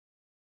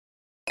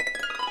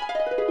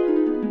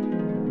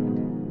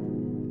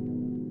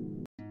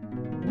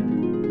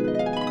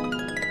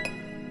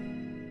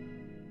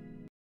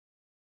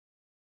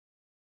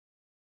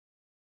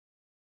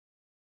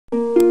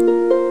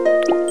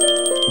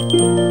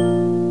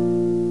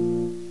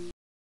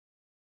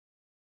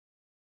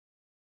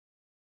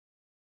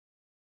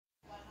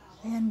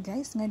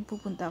guys, ngayon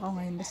pupunta ako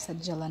ngayon sa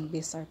Jalan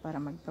Besar para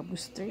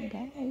magpa-booster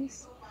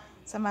guys.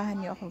 Samahan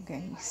niyo ako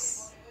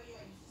guys.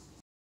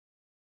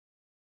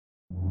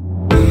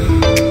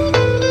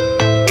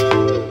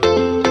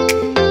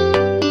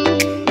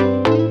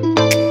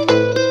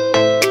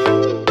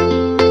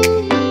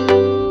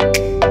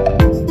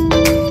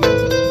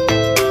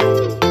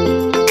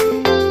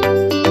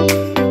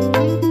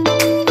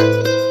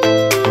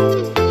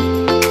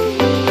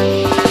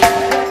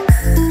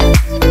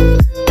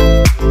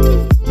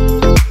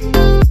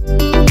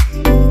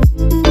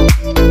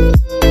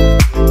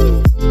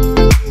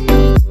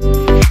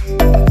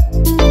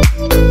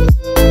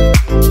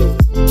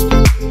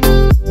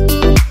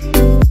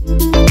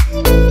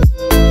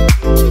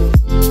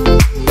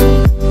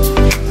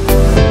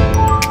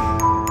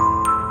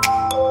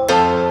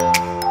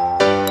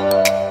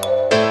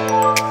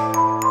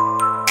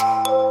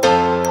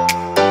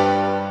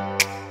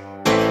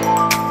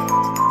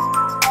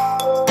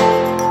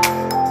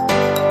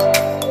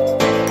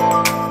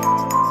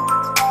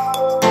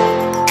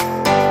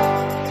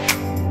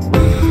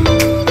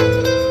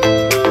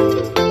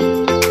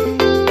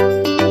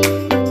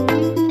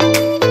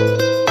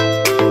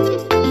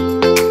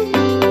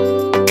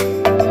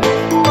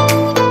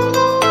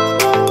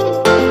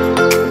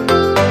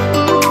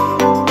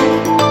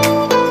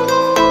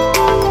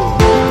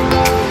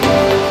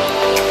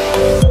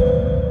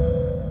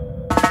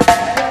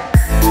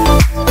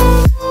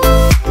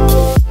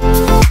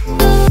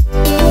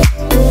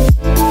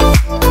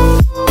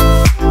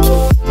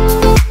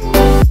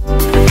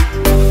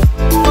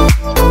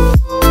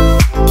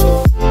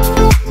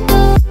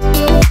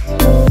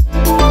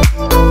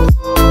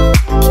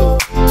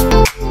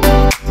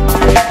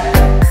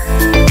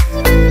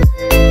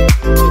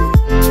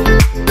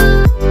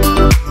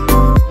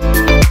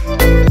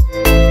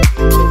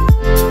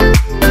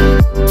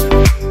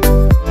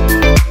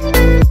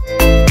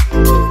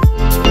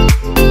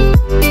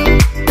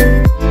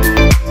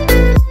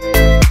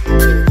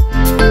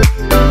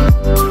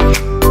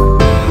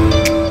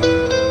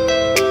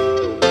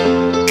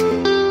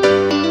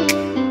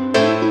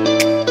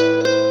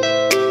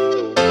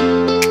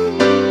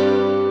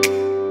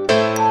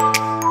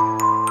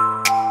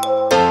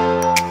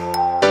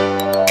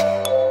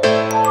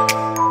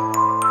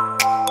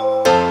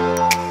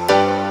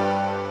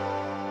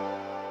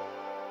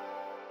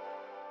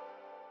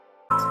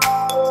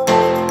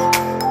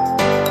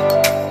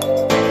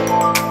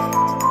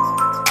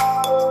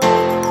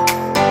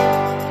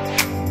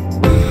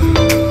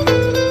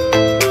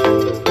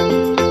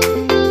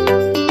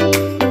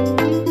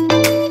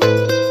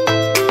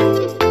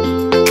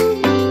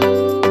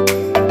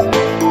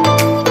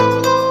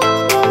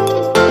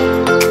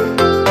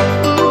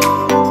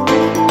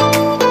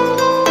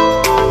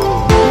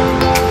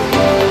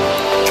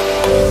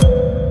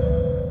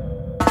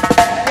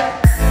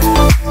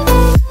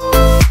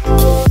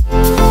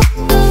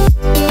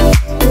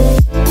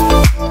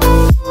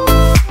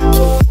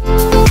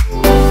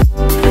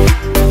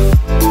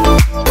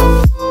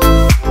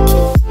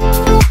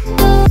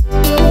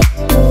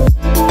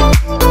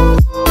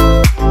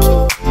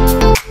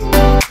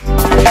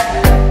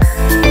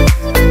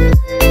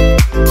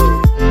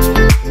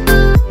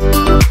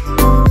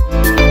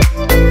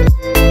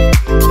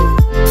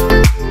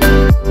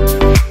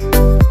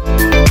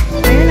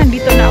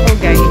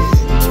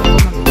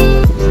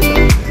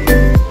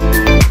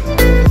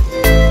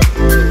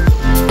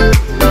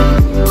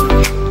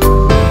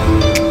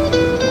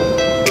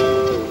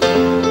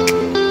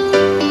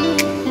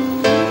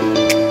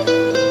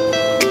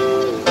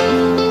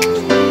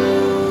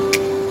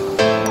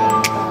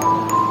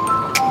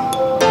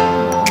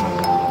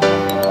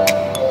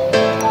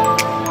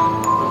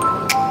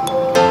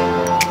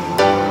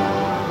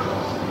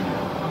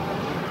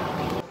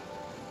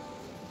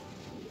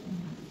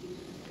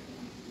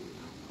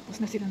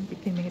 Tapos na silang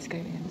 15 minutes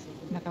kayo yan.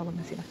 Natawag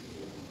na sila.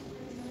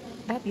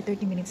 Dati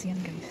 30 minutes yan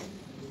guys.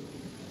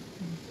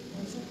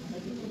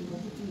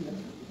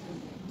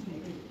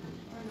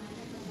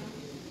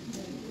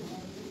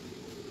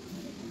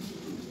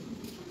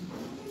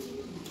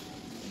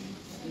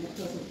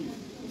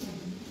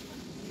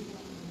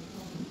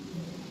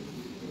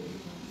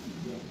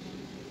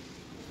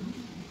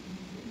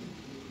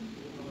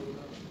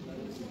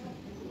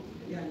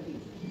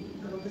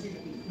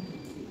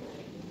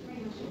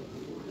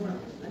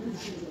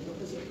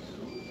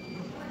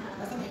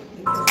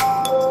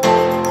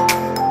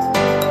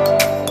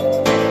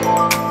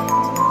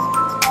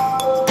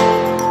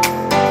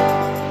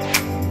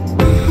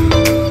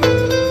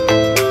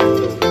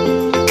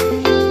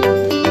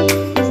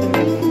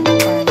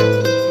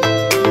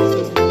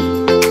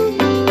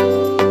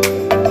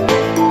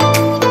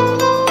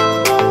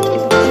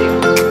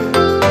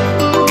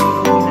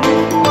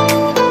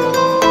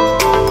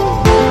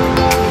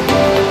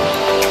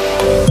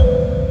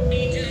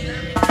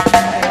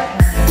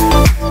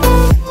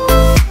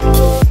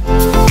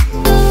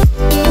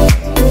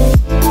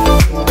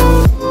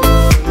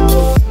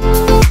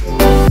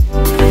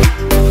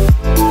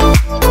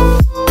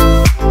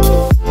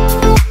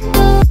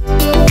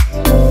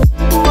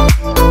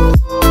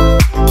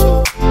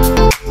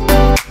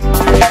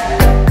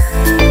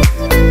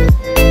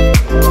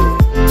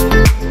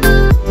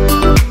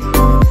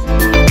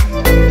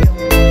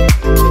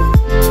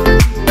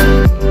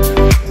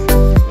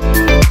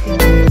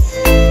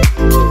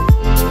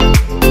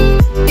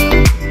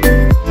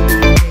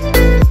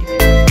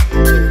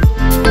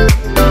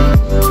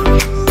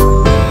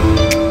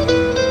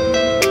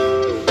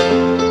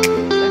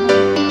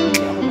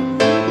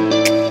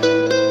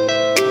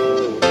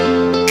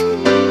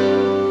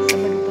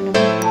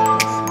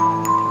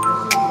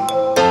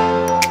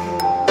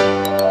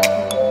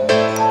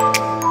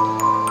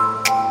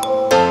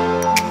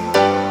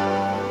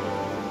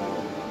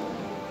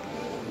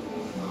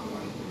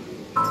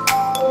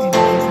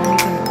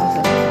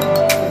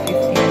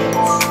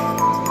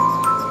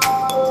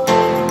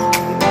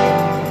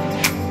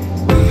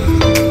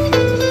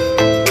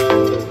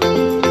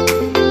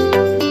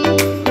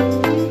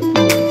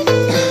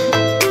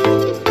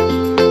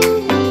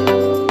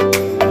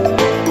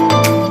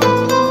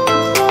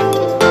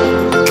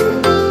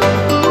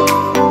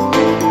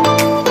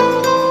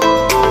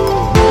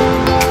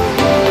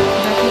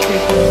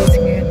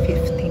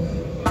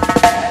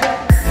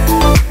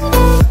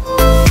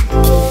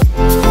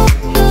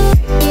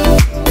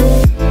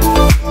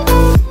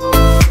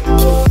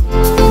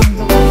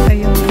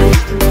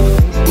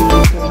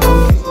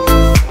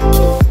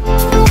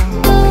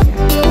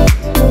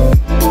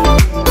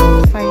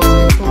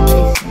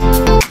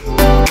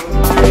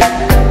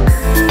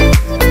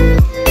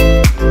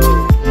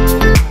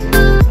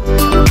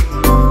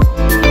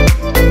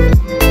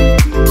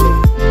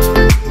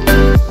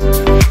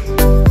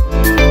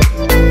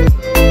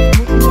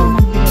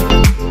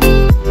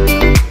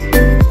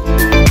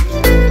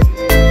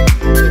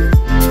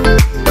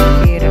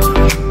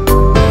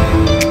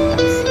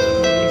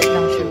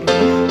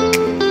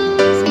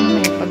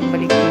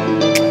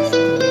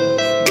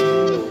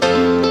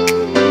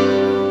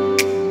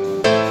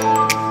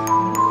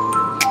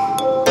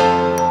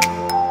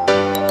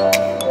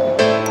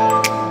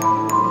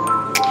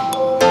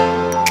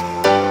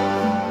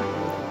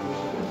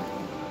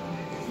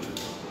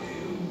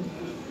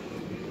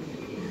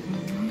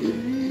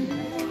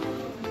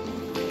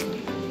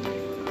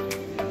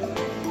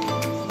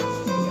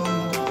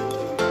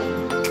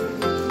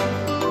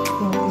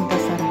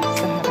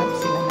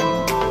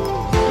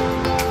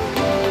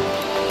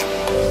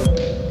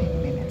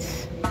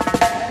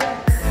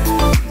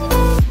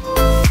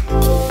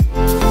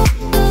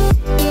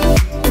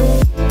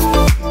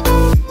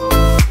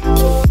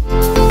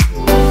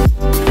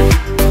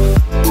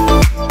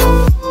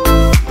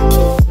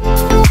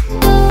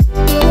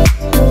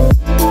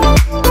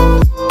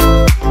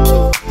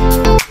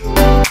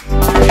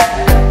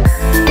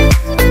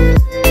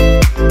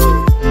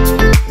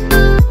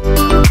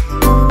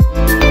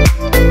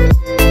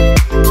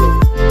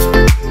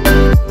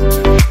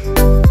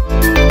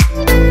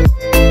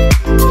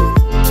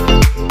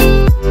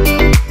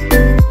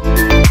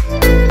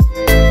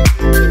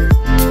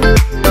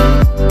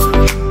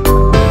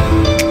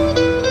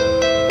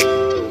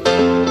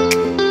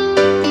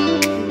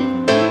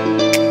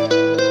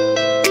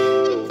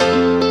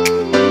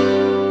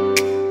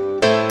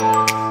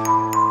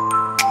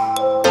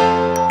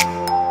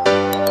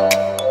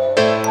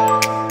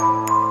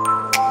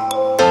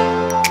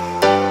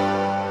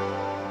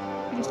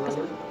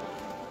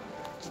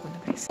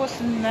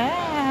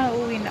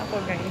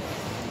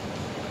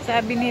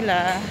 sabi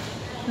nila,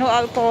 no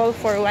alcohol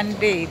for 1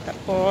 day.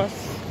 Tapos,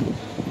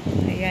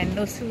 ayan,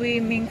 no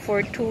swimming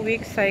for 2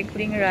 weeks,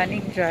 cycling,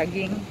 running,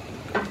 jogging.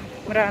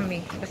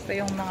 Marami. Basta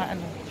yung mga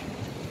ano,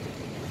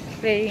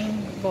 playing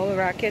ball,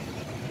 racket,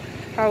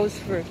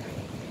 housework,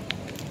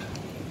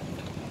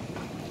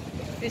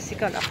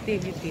 physical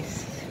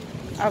activities.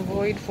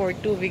 Avoid for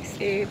 2 weeks.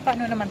 Eh,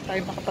 paano naman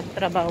tayo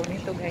makapagtrabaho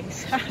nito,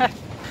 guys?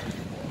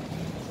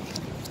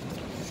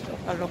 So,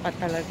 kaloka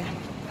talaga.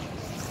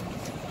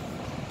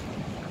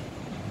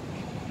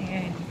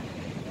 Ayan.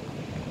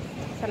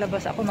 Sa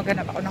labas ako,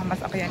 maghanap ako ng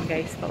masakyan,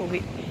 guys. Pauwi.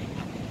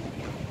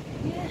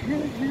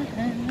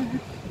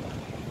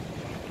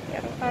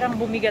 Pero parang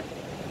bumigat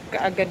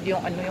kaagad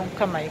yung ano, yung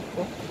kamay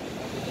ko.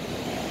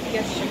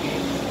 Yes, siya.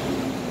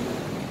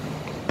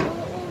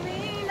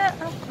 Uuwi na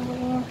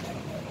ako.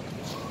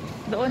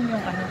 Doon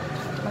yung ano,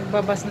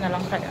 magbabas na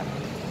lang kaya.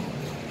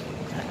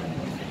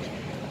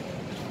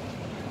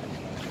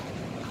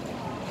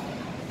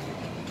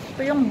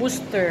 Ito yung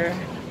booster.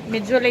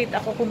 Medyo late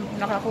ako kung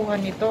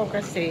nakakuha nito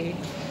kasi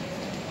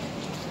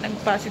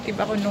nag-positive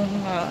ako nung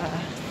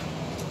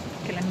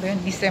kailan ba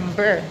yun?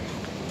 December.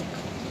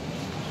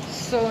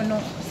 So,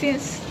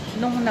 since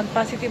nung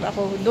nag-positive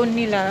ako, doon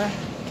nila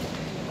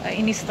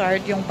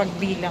ini-start yung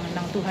pagbilang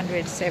ng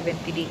 270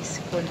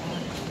 days ko na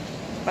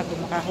pag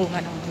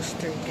makakuha ng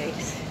booster,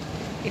 guys.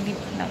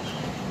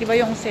 Di ba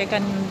yung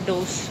second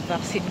dose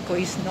vaccine ko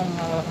is nung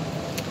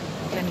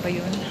kailan ba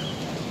yun?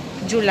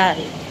 July.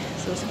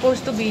 So,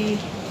 supposed to be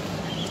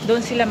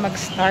doon sila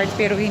mag-start,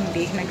 pero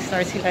hindi.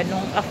 Nag-start sila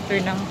nung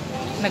after ng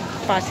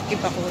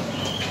nag-positive ako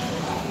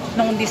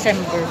nung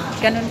December.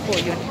 Ganun po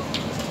yun.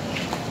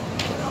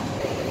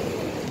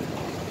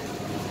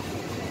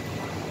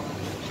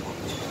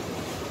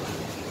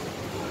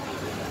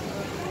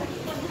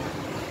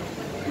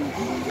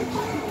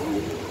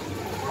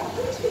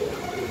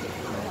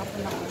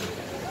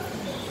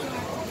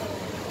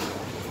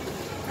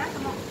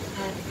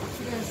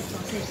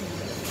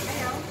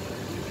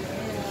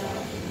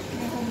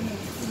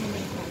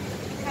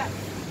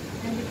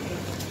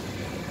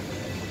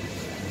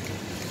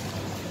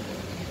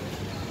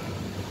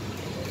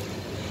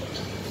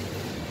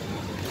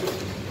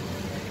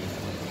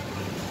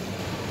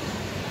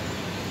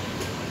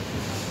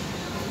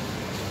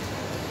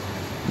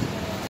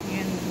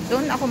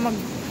 Doon ako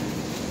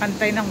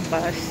mag-antay ng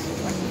bus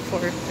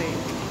 1:40.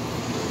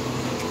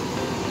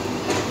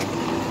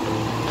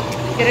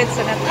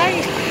 Diretso na tayo.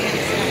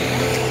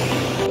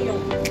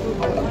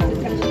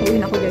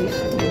 Uwi na ako, guys.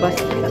 Bus.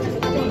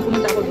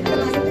 Pumunta ako doon.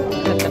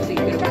 Nag-taxi.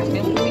 Pero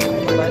yung uwi ako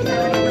ng bus.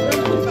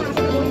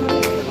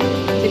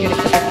 Sige,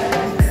 diretso na.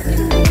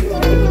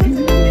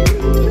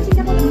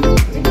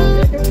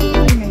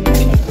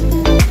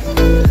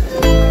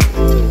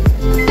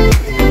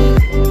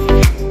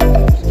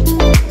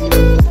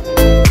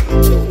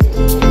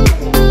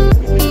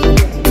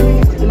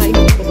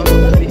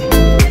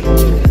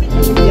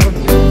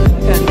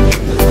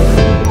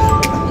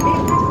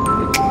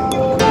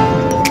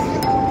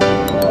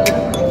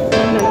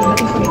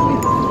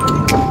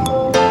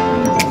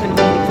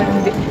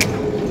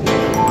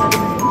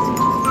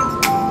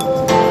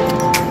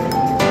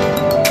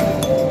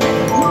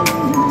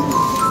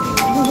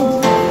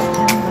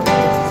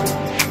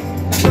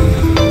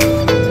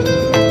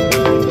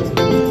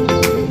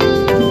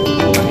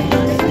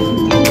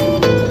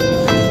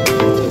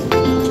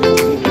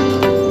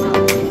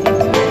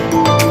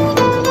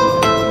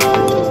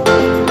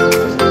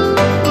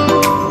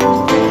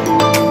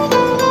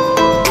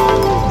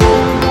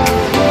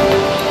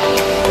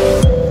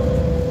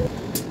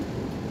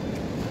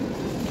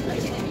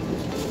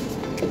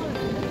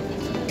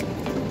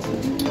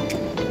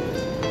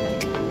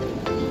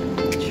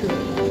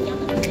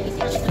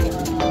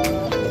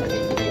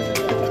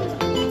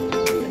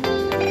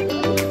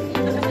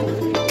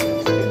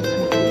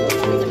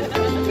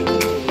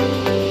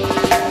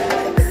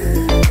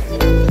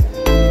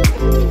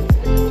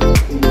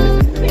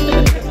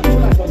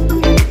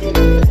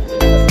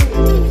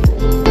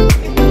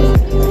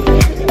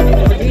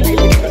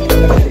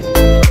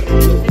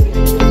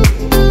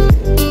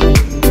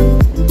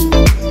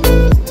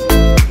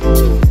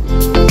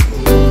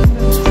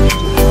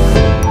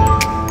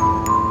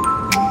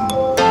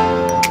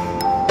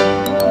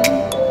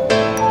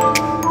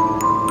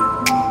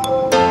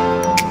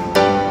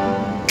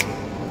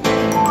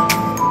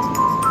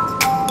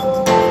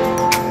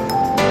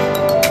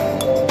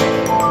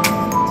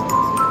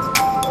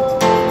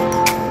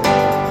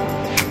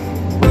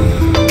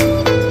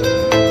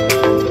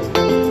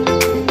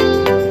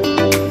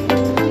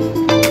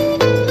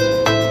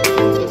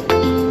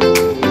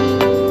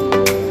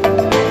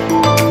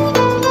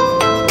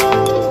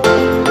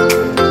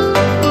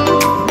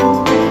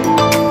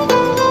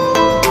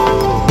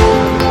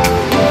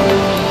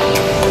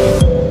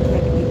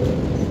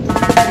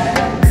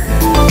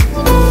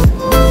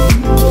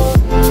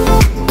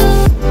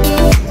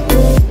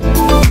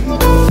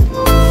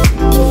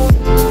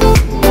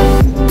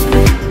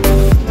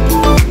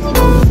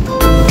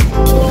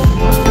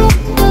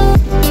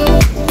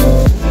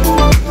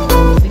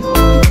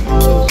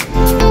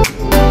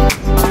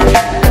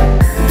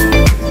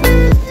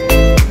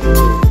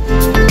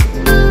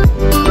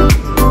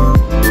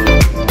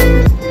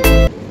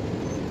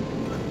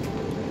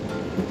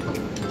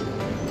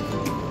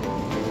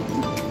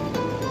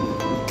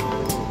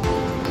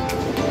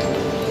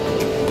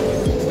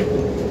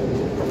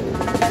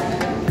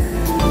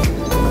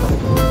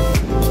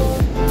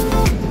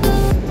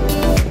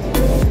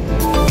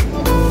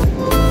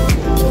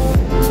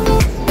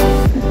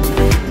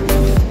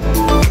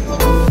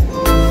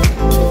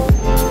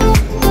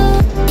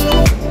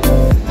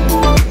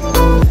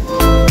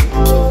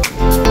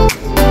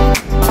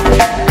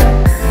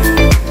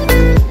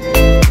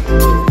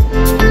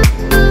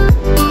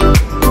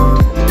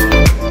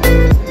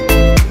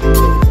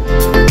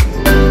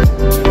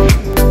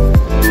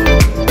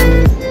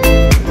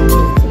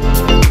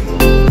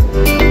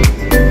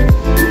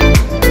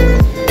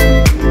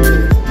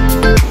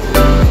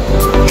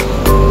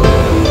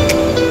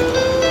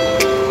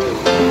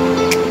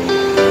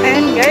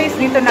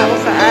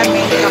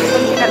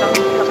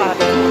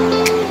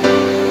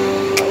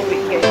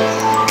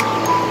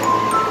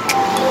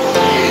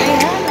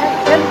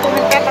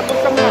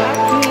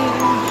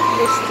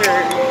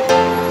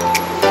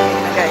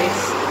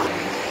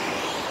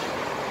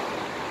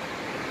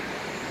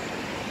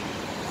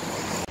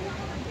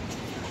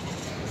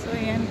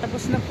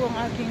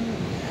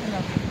 ano,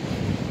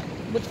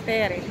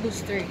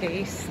 booster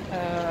case.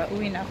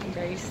 Uwi na ako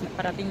guys,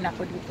 naparating na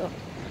ako dito.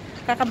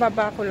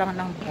 Kakababa ko lang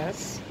ng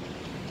bus.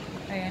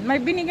 Ayan,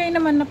 may binigay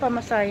naman na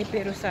pamasahe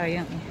pero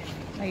sayang eh.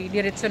 May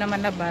diretso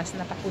naman na bus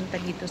na papunta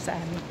dito sa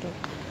amin to.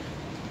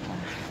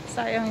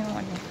 Sayang yung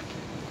ano,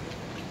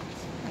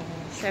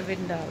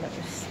 $7.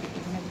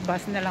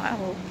 Nag-bus na lang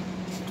ako.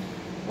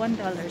 $1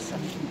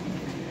 something.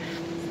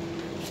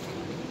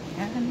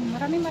 Yan.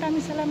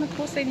 Maraming salamat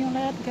po sa inyong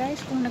lahat guys.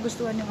 Kung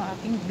nagustuhan nyo ang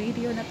aking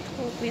video na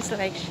to, please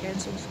like, share,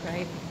 and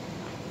subscribe.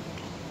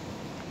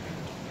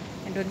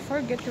 And don't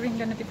forget to ring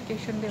the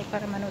notification bell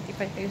para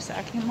ma-notify kayo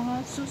sa aking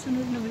mga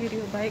susunod na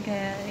video. Bye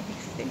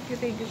guys. Thank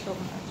you so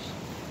much.